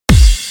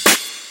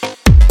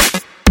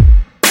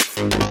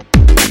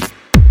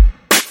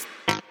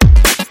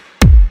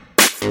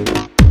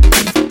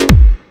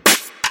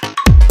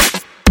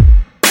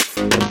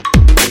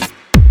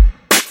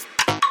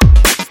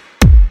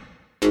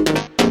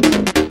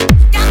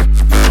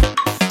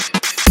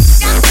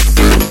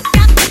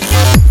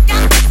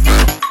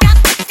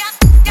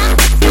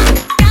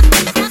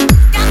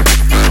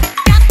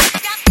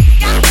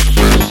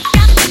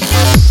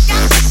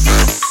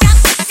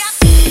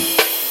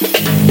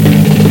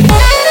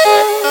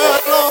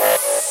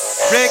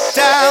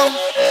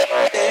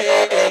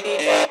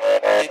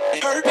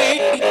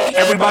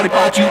Everybody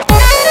part you.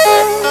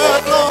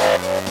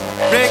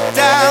 Break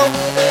down.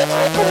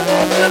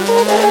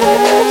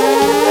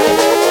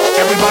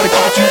 Everybody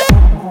part you.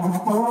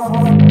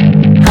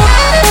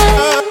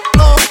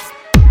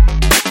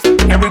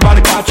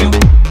 Everybody part you.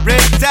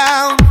 Break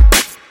down.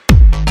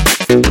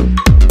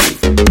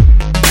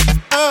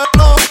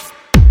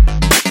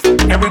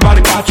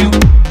 Everybody part you.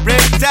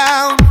 Break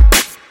down.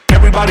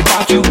 Everybody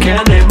part you.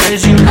 Can they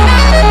measure you?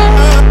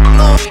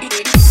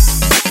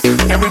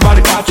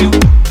 Everybody part you.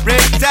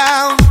 Break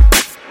down.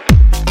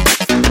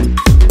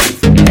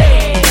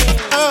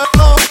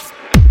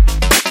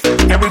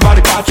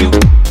 Everybody part you.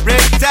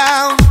 Break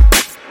down.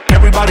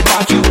 Everybody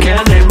part you.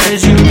 Can they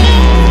measure you?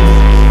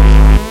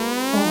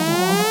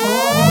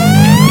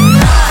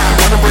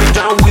 Wanna break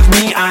down with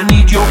me? I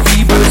need your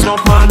fee, but it's not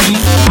money.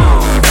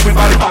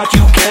 Everybody part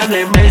you. Can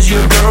they measure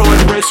you, girl?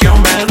 Embrace your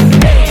man.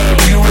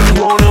 Do you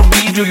really wanna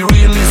be? Do you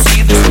really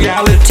see this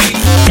reality?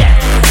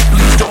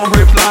 Please don't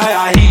reply.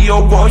 I hear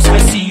your voice. I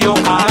see your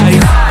eyes.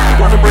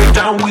 Wanna break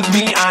down with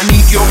me? I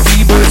need your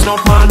fee, but it's not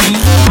money.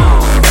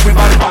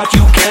 Everybody part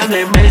you. Can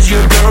they measure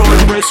you, girl?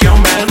 Embrace your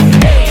man.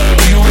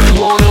 Do you really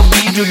wanna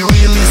be? Do you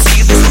really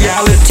see this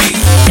reality?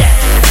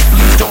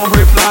 Please don't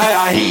reply.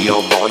 I hear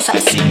your voice. I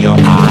see your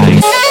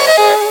eyes.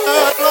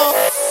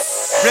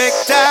 Break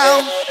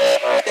down.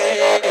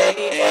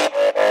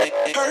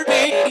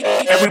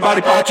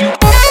 Everybody part you.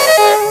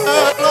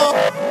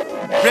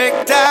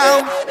 Break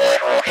down.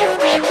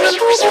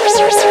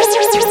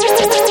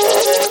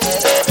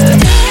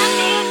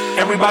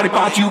 Everybody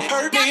part you.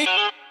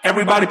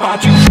 Everybody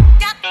part you.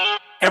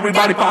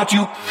 Everybody part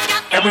you.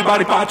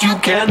 Everybody part you.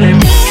 Can they?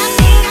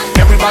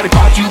 Everybody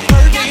part you.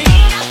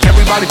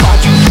 Everybody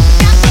part you.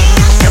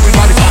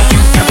 Everybody part you.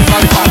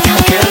 Everybody part you.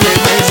 Can they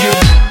raise you?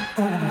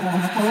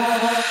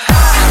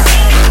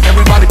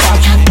 Everybody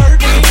part you.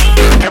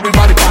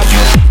 Everybody part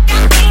you.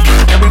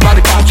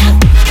 Everybody part you.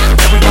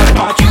 Everybody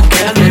part you.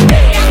 Can they?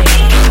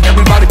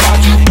 Everybody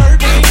part you.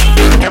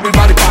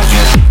 Everybody part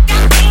you.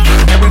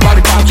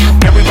 Everybody part you.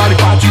 Everybody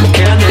part you.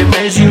 Can they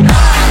measure you?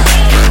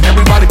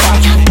 Everybody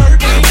part you.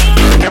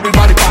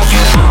 Everybody part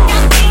you.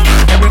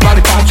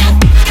 Everybody part you.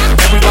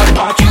 Everybody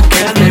part you.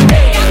 Can they?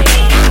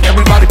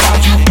 Everybody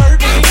part you.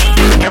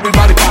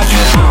 Everybody part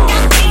you.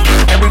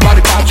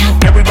 Everybody part you.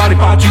 Everybody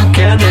part you.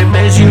 Can they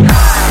measure you?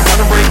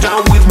 Wanna break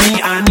down with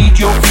me? I need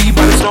your fee,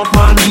 but it's not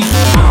money.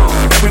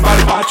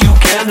 Everybody part you.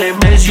 Can they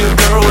measure you,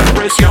 girl?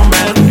 Embrace your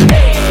man.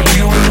 Do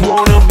you really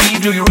wanna be?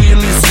 Do you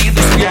really see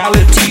this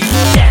reality?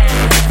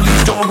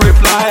 Please don't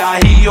reply. I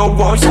hear your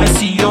voice. I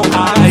see your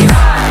eyes.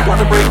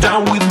 Wanna break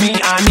down with me?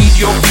 I need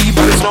your fee,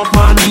 but it's not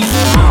money.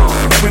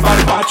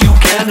 Everybody part you.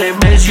 Can they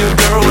measure you,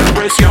 girl?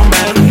 Embrace your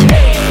man.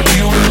 Do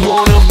you really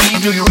wanna be?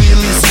 Do you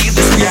really see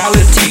this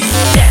reality?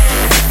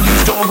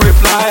 Please don't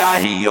reply. I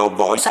hear your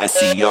voice. I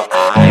see your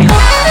eyes.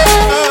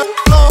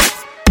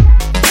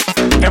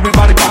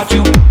 Everybody part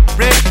you.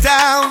 Break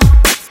down.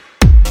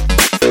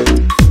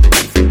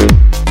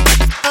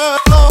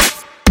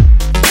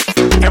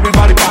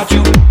 Everybody part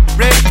you.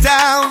 Break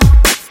down.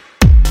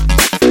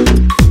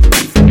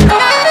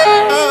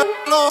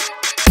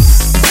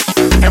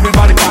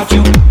 Everybody part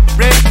you.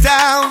 Break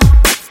down.